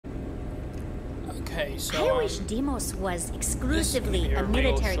Okay, so I wish Demos was exclusively this a is gonna be a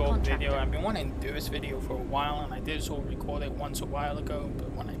military real short contractor. video. I've been wanting to do this video for a while, and I did sort of record it once a while ago, but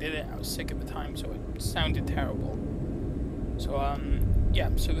when I did it, I was sick at the time, so it sounded terrible. So, yeah,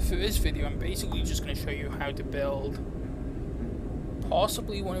 so for this video, I'm basically just going to show you how to build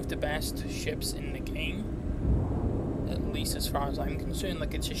possibly one of the best ships in the game, at least as far as I'm concerned.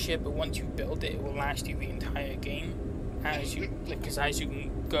 Like, it's a ship, but once you build it, it will last you the entire game. Because as you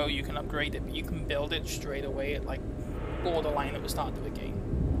can go, you can upgrade it, but you can build it straight away at, like, borderline at the start of the game.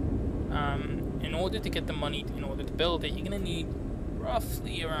 In order to get the money, in order to build it, you're going to need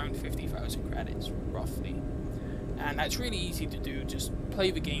roughly around 50,000 credits, roughly. And that's really easy to do. Just play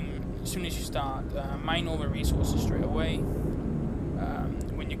the game as soon as you start, mine all the resources straight away.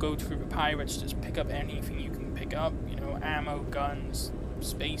 When you go through the pirates, just pick up anything you can pick up, you know, ammo, guns,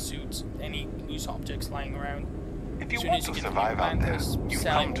 spacesuits, any loose objects lying around. If you want to survive out there, you've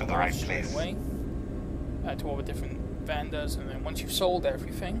come to the right place. Away, to all the different vendors, and then once you've sold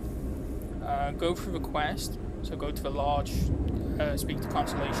everything, go through the quest. So go to the lodge, speak to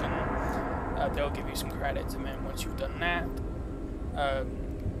Constellation. They'll give you some credits, and then once you've done that,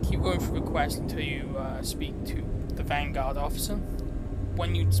 keep going through the quest until you speak to the Vanguard officer.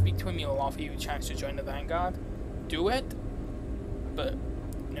 When you speak to him, he'll offer you a chance to join the Vanguard. Do it, but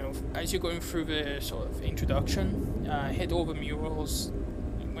you know, as you're going through the sort of introduction, hit all the murals.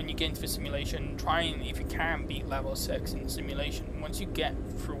 When you get into the simulation, try and, if you can, beat level 6 in the simulation. Once you get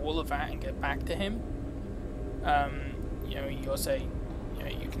through all of that and get back to him, you know, you'll say, you know,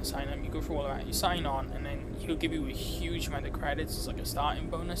 you can sign up. You go through all of that, you sign on, and then he'll give you a huge amount of credits. It's like a starting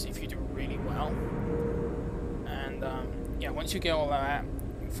bonus if you do really well. And yeah, once you get all of that,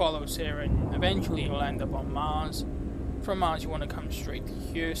 follow Sarah, and eventually you'll end up on Mars. From Mars, you want to come straight to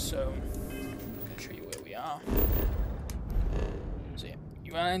here, so I'm going to show you where we are. So yeah,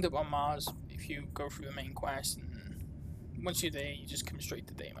 you will end up on Mars if you go through the main quest, and once you're there, you just come straight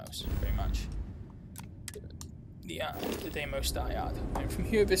to Deimos, pretty much. The Deimos Star Yard. And from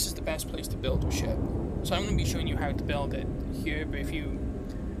here, this is the best place to build a ship. So I'm going to be showing you how to build it here, but if you...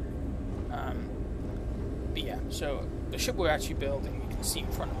 but yeah, so the ship we're actually building, you can see in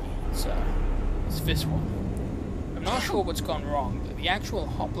front of me, it's this one. I'm not sure what's gone wrong, but the actual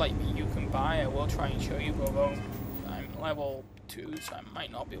hoplite that you can buy, I will try and show you, although I'm level 2, so I might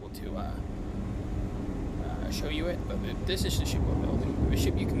not be able to show you it, but this is the ship we're building. The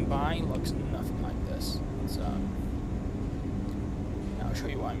ship you can buy looks nothing like this. It's, I'll show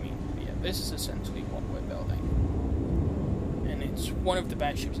you what I mean. But yeah, this is essentially what we're building. And it's one of the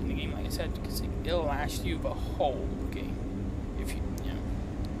best ships in the game, like I said, because it'll last you the whole game. If you know,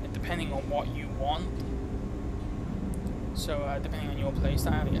 depending on what you want. So, depending on your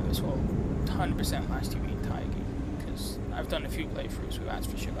playstyle, yeah, this will 100% last you the entire game. Because I've done a few playthroughs with that's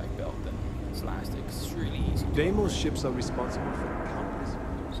the ship I've built, and it's lasted, because it's really easy. Deimos ships are responsible for countless.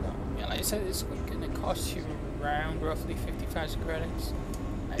 So, yeah, like I said, it's going to cost you around roughly 50,000 credits.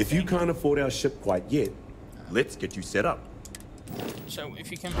 If you can't afford our ship quite yet, let's get you set up. So, if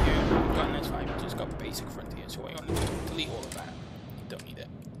you come here, you've got an S5, you just got basic frontier, so what you want to do is delete all of that. You don't need it.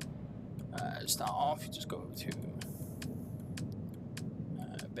 Start off, you just go over to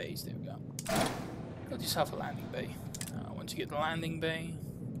bays, there we go. Build yourself a landing bay. Once you get the landing bay,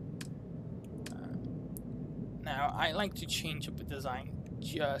 now I like to change up the design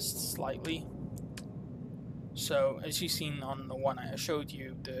just slightly. So as you've seen on the one I showed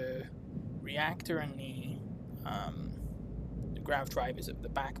you, the reactor and the grav drive is at the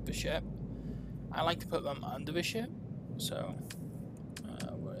back of the ship. I like to put them under the ship. So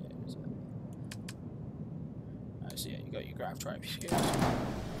where is it? So yeah, you got your grav drive here.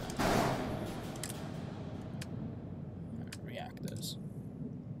 Reactors.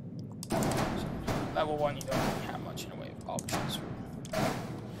 So level 1, you don't really have much in the way of options. I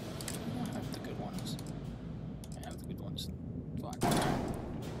have the good ones. I have the good ones. Fuck.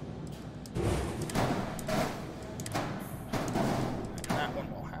 And that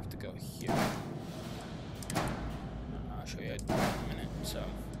one will have to go here. I'll show you in a minute. So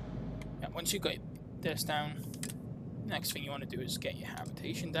yeah, once you got this down, next thing you want to do is get your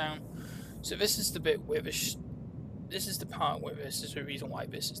habitation down. So this is the bit where this is the part where this is the reason why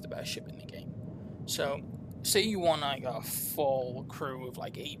this is the best ship in the game. So say you want like a full crew of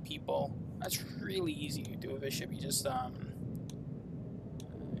like 8 people. That's really easy to do with this ship. You just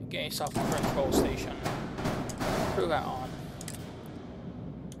get yourself a control station, crew that on,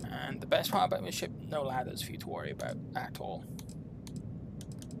 and the best part about this ship, no ladders for you to worry about at all,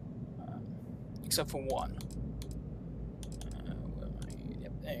 except for one.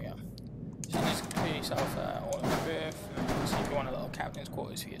 Yep, there you go. So you just create yourself all in the berth, and see if you want a little captain's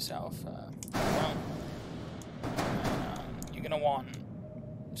quarters for yourself. You're going to want,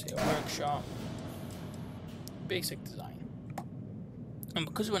 say, a workshop, basic design. And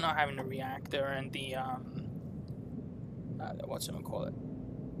because we're not having a reactor and the, what's it call it?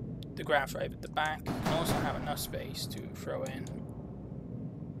 The graphs right at the back, you can also have enough space to throw in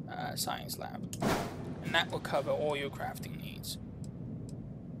a science lab. And that will cover all your crafting needs.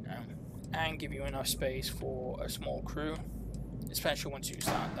 And give you enough space for a small crew, especially once you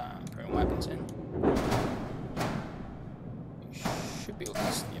start putting weapons in. You should be able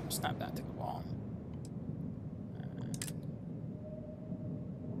to snap that to the wall.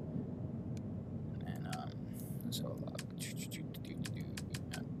 So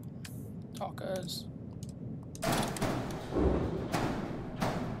talkers.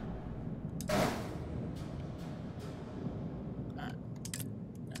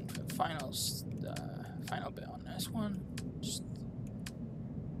 And for final bit on this one, just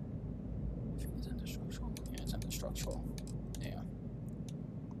I think it's under structural. Yeah, it's under structural. Yeah.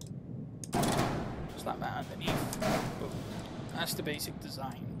 Slap that underneath. Boom. That's the basic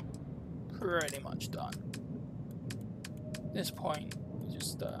design. Pretty much done. At this point, you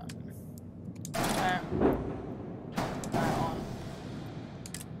just that on.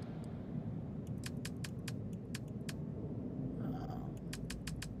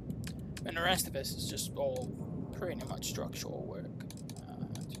 And the rest of this is just all pretty much structural work.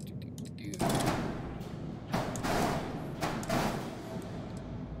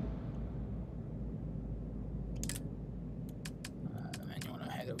 And you want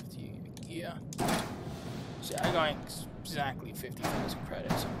to head over to your gear. See, I got exactly 50,000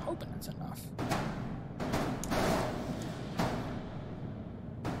 credits. I'm hoping that's enough. I'm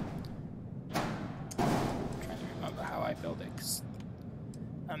trying to remember how I build it.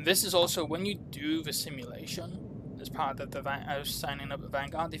 And this is also when you do the simulation, as part of the signing up at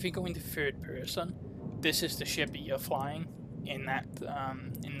Vanguard. If you go into third person, this is the ship that you're flying in that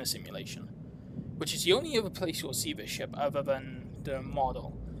in the simulation, which is the only other place you'll see this ship other than the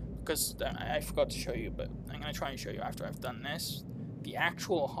model. Because I forgot to show you, but I'm going to try and show you after I've done this. The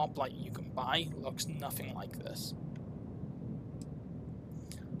actual hoplite you can buy looks nothing like this.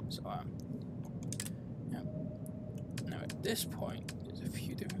 So, yeah. Now at this point, there's a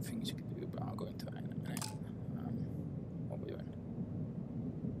few different things you can do, but I'll go into that in a minute. What we're doing.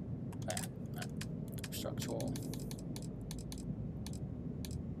 Yeah, structural.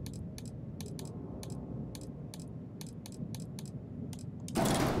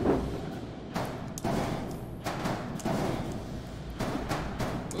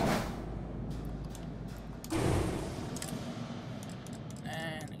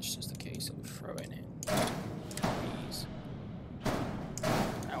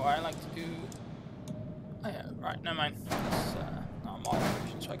 Never mind. It's not a modern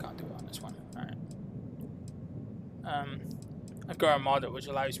version, so I can't do it on this one. Alright. I've got a model which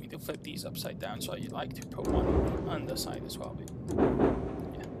allows me to flip these upside down, so I'd like to put one on the side as well. But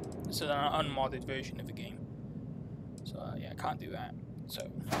yeah, this is an unmodded version of the game. So yeah, I can't do that. So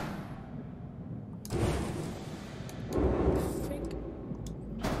I think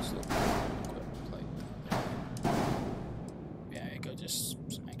yeah, I go just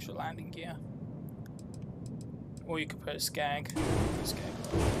some extra landing gear. Or you could put a skag.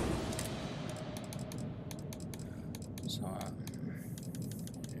 So,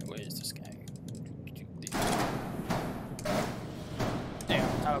 where's the skag? Yeah,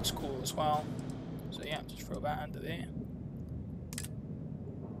 that looks cool as well. So yeah, just throw that under there.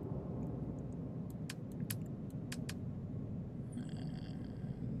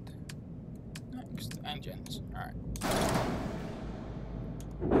 And next, engines. Alright.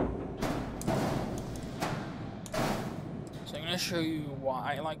 So I'm going to show you what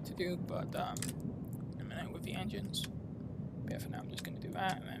I like to do, but in a minute with the engines. But yeah, for now I'm just going to do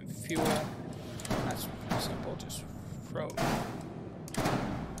that, and then fuel. That's pretty simple, just throw.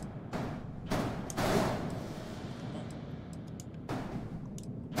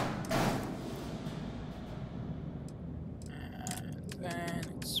 And then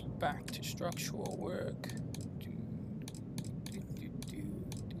it's back to structural work.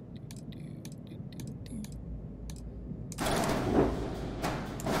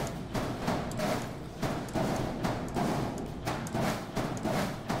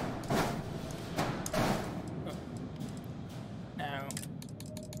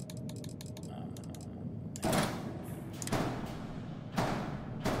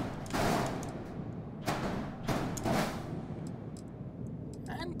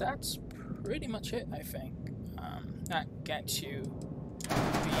 That's pretty much it, I think. That gets you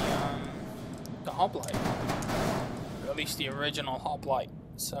the the Hoplite, or at least the original Hoplite.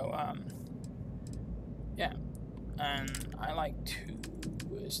 So yeah, and I like to.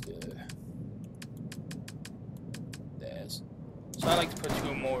 Where's there's. So I like to put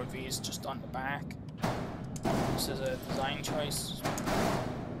 2 more of these just on the back. This is a design choice.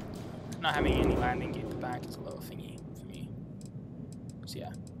 Not having any landing gear at the back is a little thingy for me. So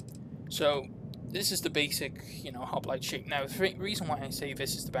yeah. So this is the basic, you know, Hoplite shape. Now the reason why I say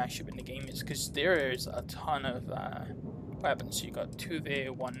this is the best ship in the game is because there is a ton of weapons. So you got 2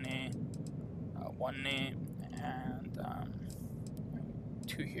 there, 1 there, 1 there, and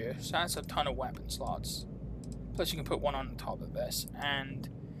 2 here. So that's a ton of weapon slots. Plus you can put 1 on the top of this, and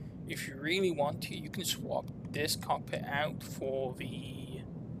if you really want to, you can swap this cockpit out for the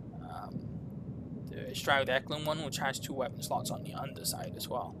Stroud Eklund one, which has 2 weapon slots on the underside as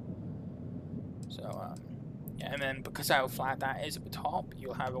well. So yeah, and then because how flat that is at the top,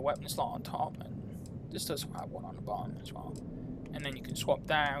 you'll have a weapon slot on top, and this does have 1 on the bottom as well. And then you can swap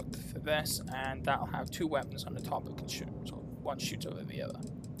that out for this, and that'll have 2 weapons on the top that can shoot, so one shoots over the other.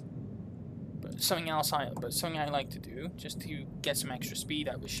 But something I like to do, just to get some extra speed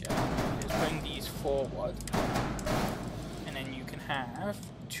out of the ship, is bring these forward, and then you can have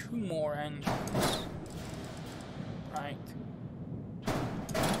 2 more engines, right?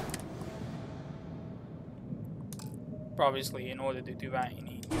 But obviously, in order to do that, you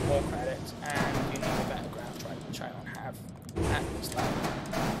need more credits, and you need a better ground drive, which I don't have at this level.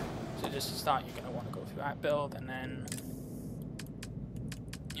 So just to start, you're going to want to go through that build, and then...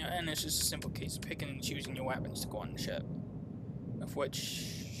 and it's just a simple case of picking and choosing your weapons to go on the ship, of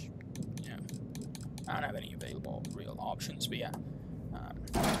which, you know, I don't have any available real options, but yeah, I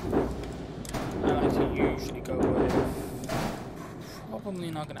like to usually go with, probably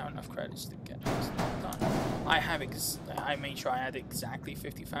not going to have enough credits to get this done. I made sure I had exactly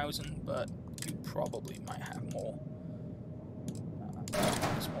 50,000, but you probably might have more,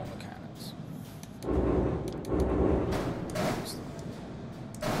 smaller cannons.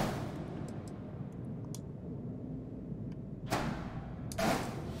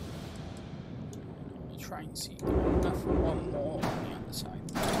 Try and see enough for 1 more on the underside.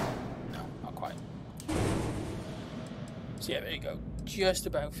 No, not quite. So yeah, there you go. Just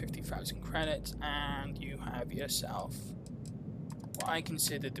about 50,000 credits, and you have yourself what I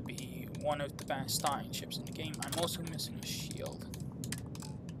consider to be one of the best starting ships in the game. I'm also missing a shield.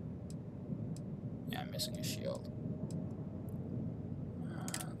 Yeah, I'm missing a shield.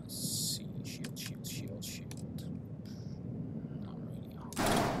 Let's see. Shield. Not really.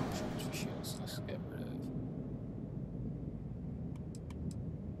 Shields for shields. Let's get rid of.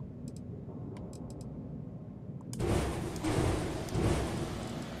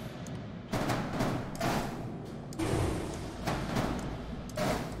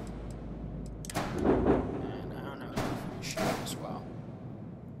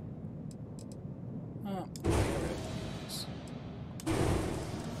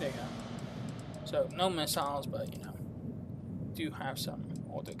 So, no missiles, but, you know, do have some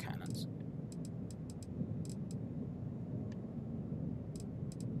autocannons.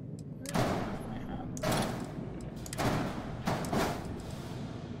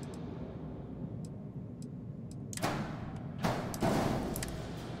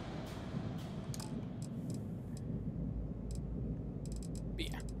 But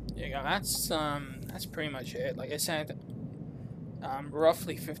yeah, there you go. That's pretty much it. Like I said,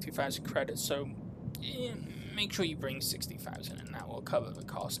 roughly 50,000 credits, so yeah, make sure you bring 60,000 and that will cover the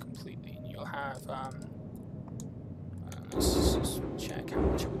cost completely, and you'll have let's just check how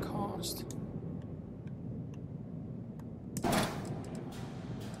much it would cost.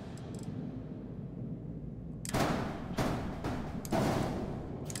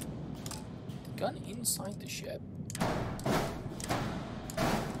 The gun inside the ship.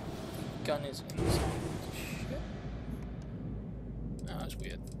 The gun is inside the ship. Oh, that's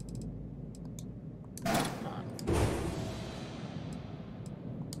weird.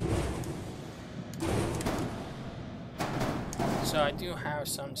 So I do have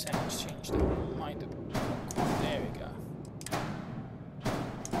some settings changed that might have... There we go.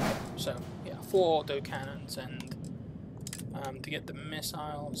 So, yeah, 4 autocannons, and to get the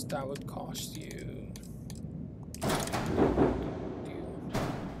missiles, that would cost you...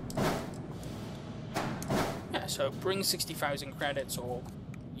 Yeah, so bring 60,000 credits, or,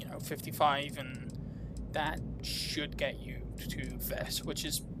 you know, 55, and that should get you to this, which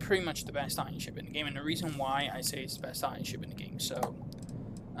is pretty much the best starting ship in the game. And the reason why I say it's the best starting ship in the game, so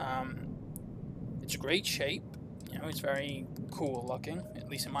it's a great shape, you know, it's very cool looking, at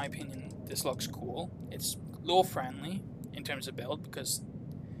least in my opinion. This looks cool. It's lore friendly in terms of build, because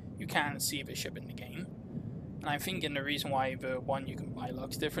you can see the ship in the game. And I think the reason why the one you can buy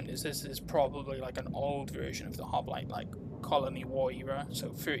looks different is this is probably like an old version of the Hoplite, like Colony War era, so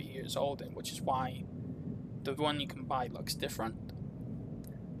 30 years old, and which is why the one you can buy looks different.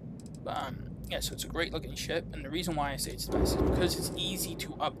 But yeah, so it's a great looking ship, and the reason why I say it's the best is because it's easy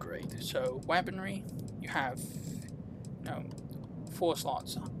to upgrade. So weaponry, you have 4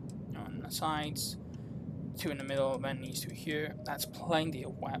 slots on the sides, 2 in the middle, then these 2 here. That's plenty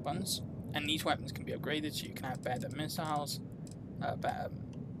of weapons. And these weapons can be upgraded, so you can have better missiles, better,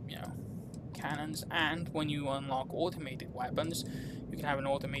 cannons. And when you unlock automated weapons, you can have an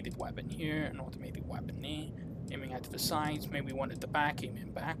automated weapon here, an automated weapon there, aiming out to the sides. Maybe one at the back,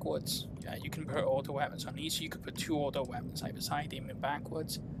 aiming backwards. Yeah, you can put auto weapons on these, so you could put 2 auto weapons either side, aiming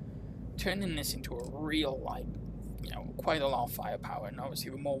backwards, turning this into a real, quite a lot of firepower. And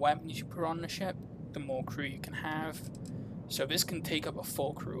obviously, the more weapons you put on the ship, the more crew you can have. So this can take up a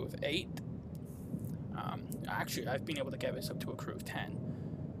full crew of 8. Actually, I've been able to get this up to a crew of 10.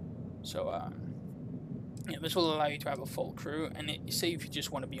 So this will allow you to have a full crew. And say if you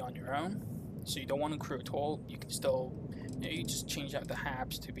just want to be on your own, so you don't want a crew at all, you can still, you just change out the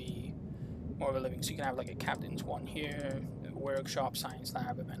habs to be more of a living. So you can have like a captain's one here, a workshop, science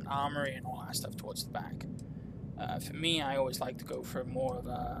lab, and then armory and all that stuff towards the back. For me, I always like to go for more of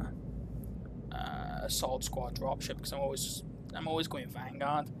a assault squad dropship, because I'm always going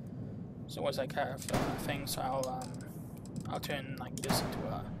Vanguard. So always like have things. So I'll turn like this into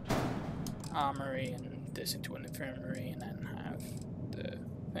a armory and this into an infirmary, and then have the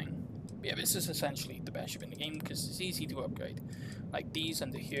thing. But yeah, this is essentially the best ship in the game because it's easy to upgrade. Like these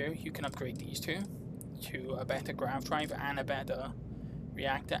under here, you can upgrade these two to a better grav drive and a better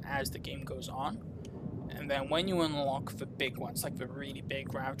reactor as the game goes on. And then when you unlock the big ones, like the really big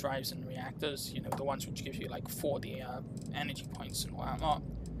grav drives and reactors, the ones which give you like 40 energy points and whatnot,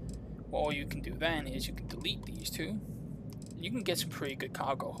 all you can do then is you can delete these two. You can get some pretty good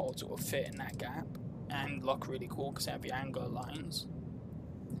cargo holds that will fit in that gap and look really cool because they have the angular lines.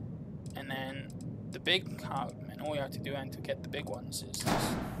 And then the big cargo, and all you have to do and to get the big ones is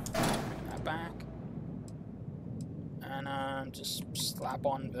just bring that back and just slap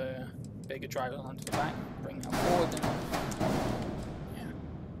on the bigger drivers onto the back, bring that forward, and yeah,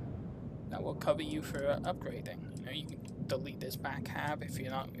 that will cover you for upgrading. You can delete this back hab if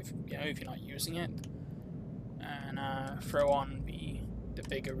you're not using it, and throw on the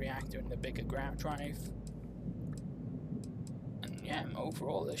bigger reactor and the bigger grav drive. And yeah,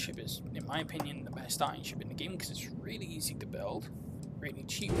 overall this ship is, in my opinion, the best starting ship in the game because it's really easy to build, really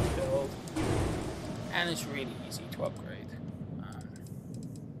cheap to build, and it's really easy to upgrade.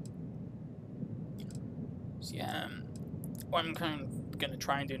 So yeah, what I'm kind of going to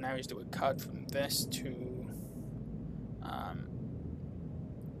try and do now is do a cut from this to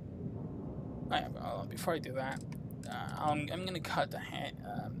before I do that, I'm going to cut the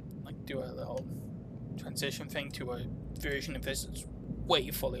do a little transition thing to a version of this that's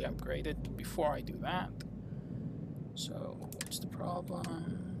way fully upgraded before I do that. So what's the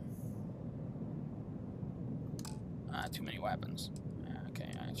problem? Too many weapons.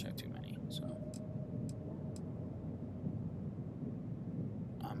 Okay, I actually have too many, so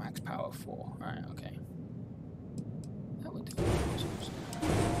max power 4. Alright, okay. That would do.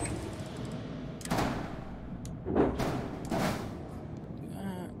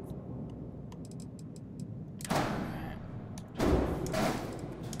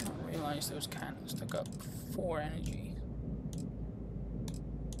 Those cannons took up 4 energy.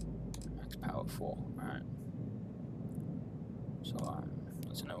 Max power 4. Alright. So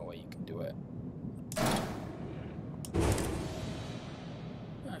that's another way you can do it.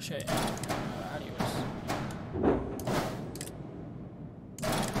 Oh shit. Adios.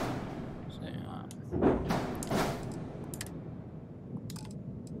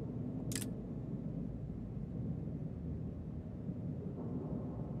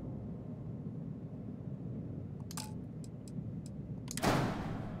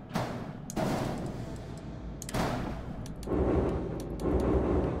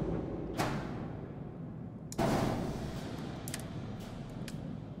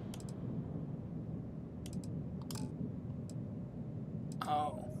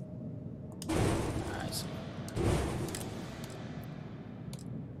 Oh, I see.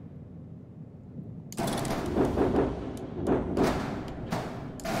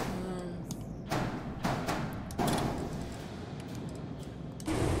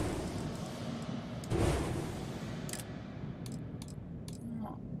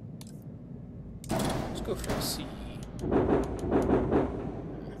 Let's go for a C.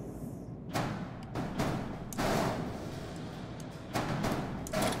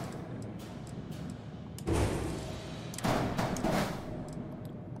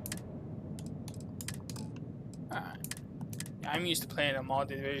 Alright. Yeah, I'm used to playing a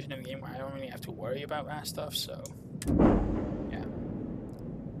modded version of the game where I don't really have to worry about that stuff, so yeah.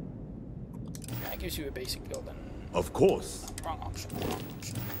 That gives you a basic build and Of course. wrong option.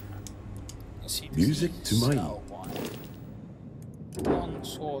 Let's see, Music to my one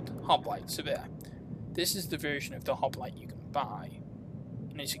sword hoplite. So there. This is the version of the hoplite you can buy.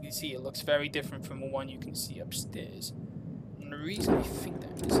 And as you can see, it looks very different from the one you can see upstairs. And the reason I think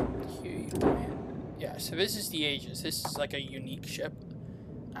that is here you can. Yeah, so this is the Aegis. This is like a unique ship.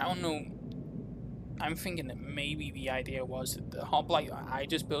 I don't know. I'm thinking that maybe the idea was that the hoplite I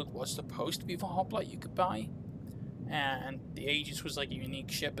just built was supposed to be the hoplite you could buy. And the Aegis was like a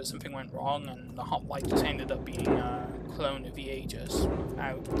unique ship, but something went wrong, and the hoplite just ended up being a clone of the Aegis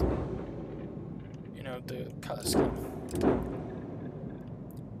without, you know, the color scheme.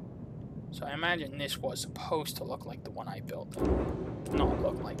 So I imagine this was supposed to look like the one I built, not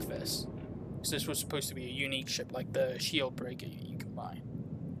look like this. Because this was supposed to be a unique ship, like the shield breaker you can buy.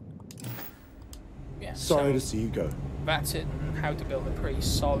 Yeah, Sorry so to see you go. that's it, and how to build a pretty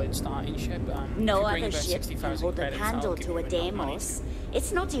solid starting ship. No other ship can hold a candle to a Deimos.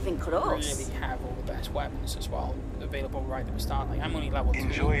 It's not even close. Really have all the best weapons as well available right at the start. Like I'm only level 2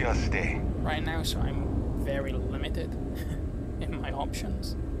 Enjoy your stay. right now, so I'm very limited in my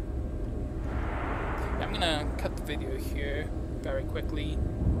options. I'm gonna cut the video here very quickly,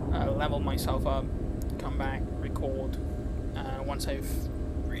 level myself up, come back, record once I've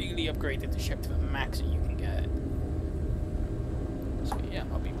really upgraded the ship to the max that you can get. So yeah,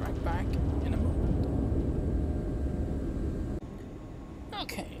 I'll be right back in a moment.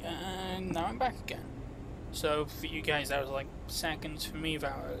 Okay, and now I'm back again. So for you guys that was like seconds, for me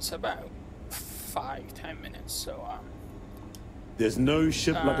that was about 5-10 minutes, so There's no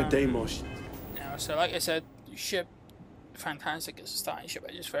ship like a Deimos. now, so like I said, the ship, fantastic as a starting ship.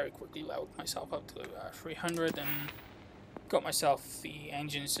 I just very quickly leveled myself up to 300 and got myself the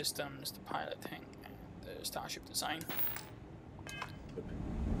engine systems, the piloting, and the starship design.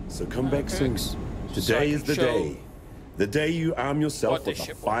 So come back soon. So I Today can is the show day. The day you arm what yourself this with the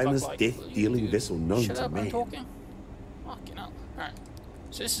ship will look finest like. death-dealing vessel known Shut to up, I'm man. talking. Fucking hell. Alright.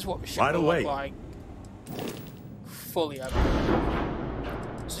 So this is what the ship Right will away. look like. Fully upgraded.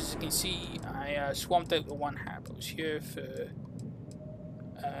 So as you can see, I swamped out the one hab that was here for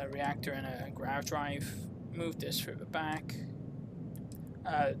a reactor and a grav drive. Moved this further back.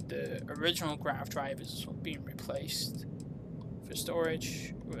 The original grav drive is being replaced for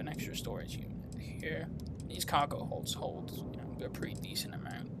storage with an extra storage unit here. These cargo holds you know, a pretty decent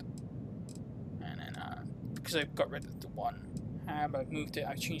amount. And then because I got rid of the one hab, I moved it.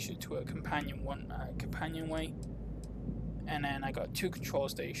 I changed it to a companionway. And then I got 2 control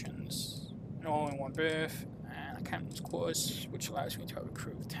stations, an all-in-one berth, and a captain's quarters, which allows me to have a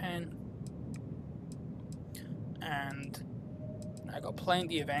crew of 10. And I got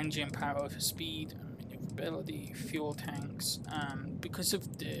plenty of engine power for speed, maneuverability, fuel tanks. Because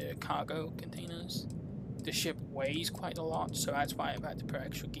of the cargo containers, the ship weighs quite a lot, so that's why I've had to put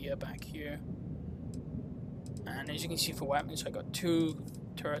extra gear back here. And as you can see for weapons, I got 2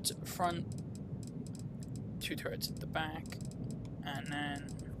 turrets at the front, 2 turrets at the back, and then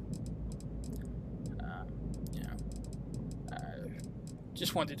you know,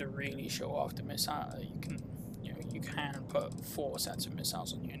 just wanted to really show off the missile. You can put 4 sets of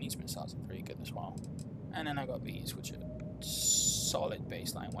missiles on you, and these missiles are pretty good as well. And then I got these, which are solid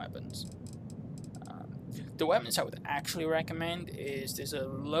baseline weapons. The weapons I would actually recommend is there's a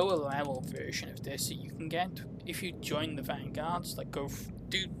lower level version of this that you can get if you join the Vanguards. Like do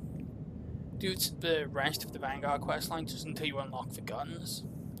the rest of the Vanguard questline just until you unlock the guns,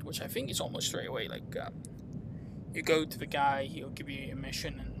 which I think is almost straight away. Like you go to the guy, he'll give you a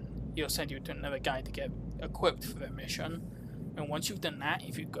mission, and he'll send you to another guy to get equipped for the mission. And once you've done that,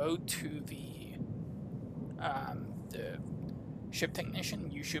 if you go to the ship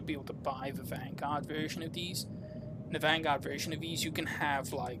technician, you should be able to buy the Vanguard version of these. In the Vanguard version of these, you can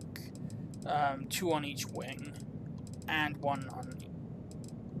have like 2 on each wing and one on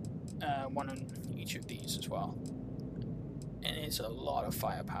each of these as well. And it's a lot of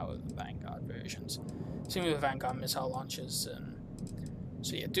firepower with the Vanguard versions. Same with the Vanguard missile launchers.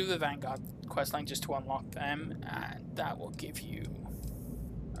 So yeah, do the Vanguard questline just to unlock them, and that will give you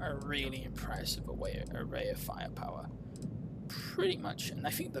a really impressive array of firepower. Pretty much, and I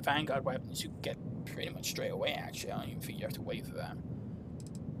think the Vanguard weapons you get pretty much straight away. Actually, I don't even think you have to wait for them.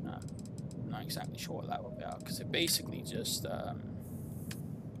 I'm not exactly sure what that will be, because they're basically just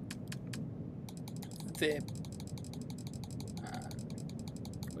they're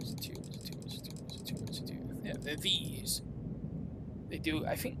these.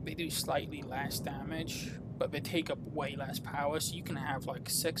 I think they do slightly less damage, but they take up way less power, so you can have like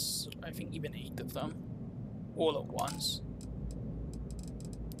 6, I think even 8 of them, all at once.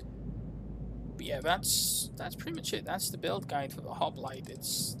 But yeah, that's pretty much it. That's the build guide for the Hoplite.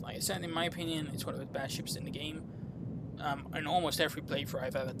 It's, like I said, in my opinion, it's one of the best ships in the game. In almost every playthrough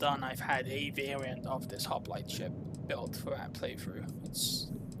I've ever done, I've had a variant of this Hoplite ship built for that playthrough. It's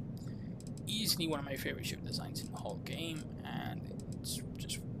easily one of my favorite ship designs in the whole game, and it's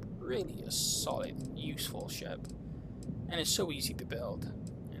just really a solid, useful ship, and it's so easy to build.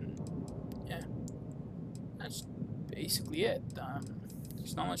 And yeah, that's basically it.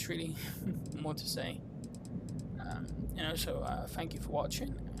 There's not much really more to say. You know, so thank you for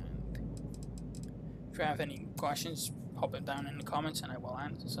watching, and if you have any questions, pop them down in the comments and I will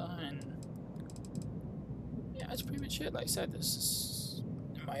answer. And yeah, that's pretty much it. Like I said, this is,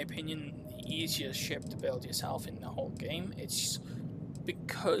 in my opinion, the easiest ship to build yourself in the whole game. It's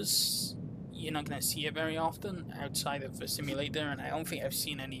because you're not going to see it very often outside of the simulator, and I don't think I've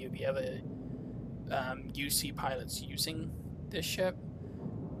seen any of the other UC pilots using this ship.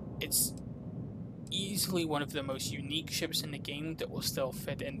 It's easily one of the most unique ships in the game that will still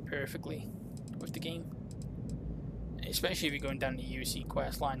fit in perfectly with the game. Especially if you're going down the UC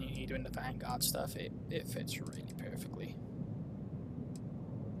quest line and you're doing the Vanguard stuff, it fits really perfectly.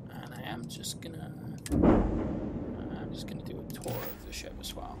 And I am just gonna do a tour of the ship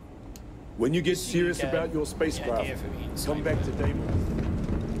as well. When you get serious about your spacecraft, come back to Deimos.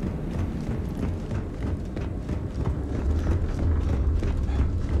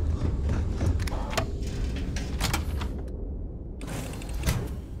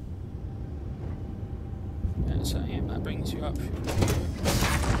 So yeah, that brings you up. Got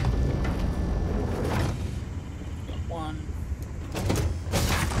 1, 2,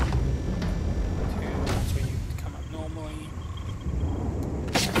 that's where you come up normally.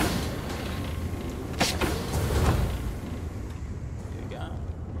 Here we go.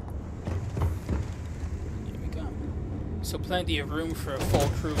 Here we go. So plenty of room for a full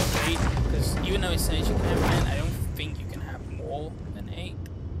crew of 8, because even though it says you can have 10, I don't think you can have more than 8.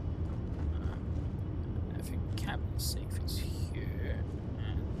 Cabin safe is here,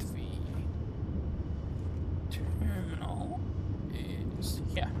 and the terminal is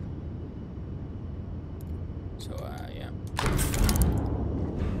here. So yeah,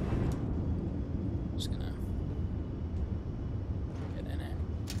 just gonna get in it.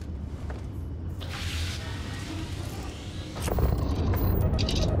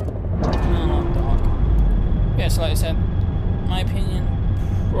 Oh, dog. Yeah, so like I said, my opinion,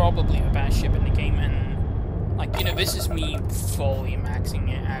 probably the best ship in the game, and like, you know, this is me fully maxing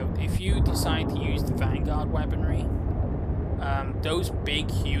it out. If you decide to use the Vanguard weaponry, those big,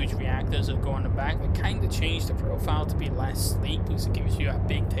 huge reactors that go on the back, they kind of change the profile to be less sleek because it gives you a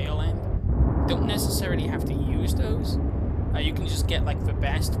big tail end. You don't necessarily have to use those. You can just get, like, the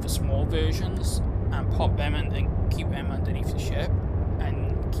best, the small versions, and pop them in and keep them underneath the ship,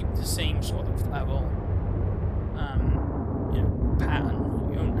 and keep the same sort of level, you know, pattern.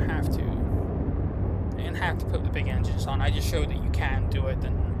 You don't have to. And have to put the big engines on. I just showed that you can do it,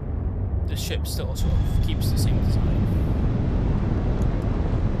 and the ship still sort of keeps the same design.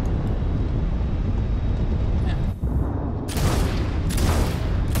 Yeah.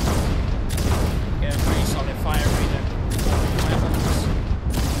 Get a pretty solid fire rate at weapons.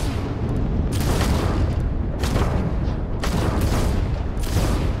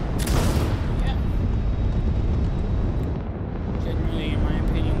 Yeah. Generally, in my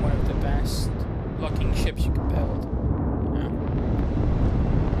opinion, one of the best looking ships you can build. Yeah.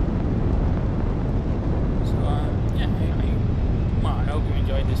 So yeah, I hope you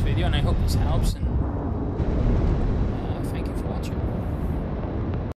enjoyed this video, and I hope this helps.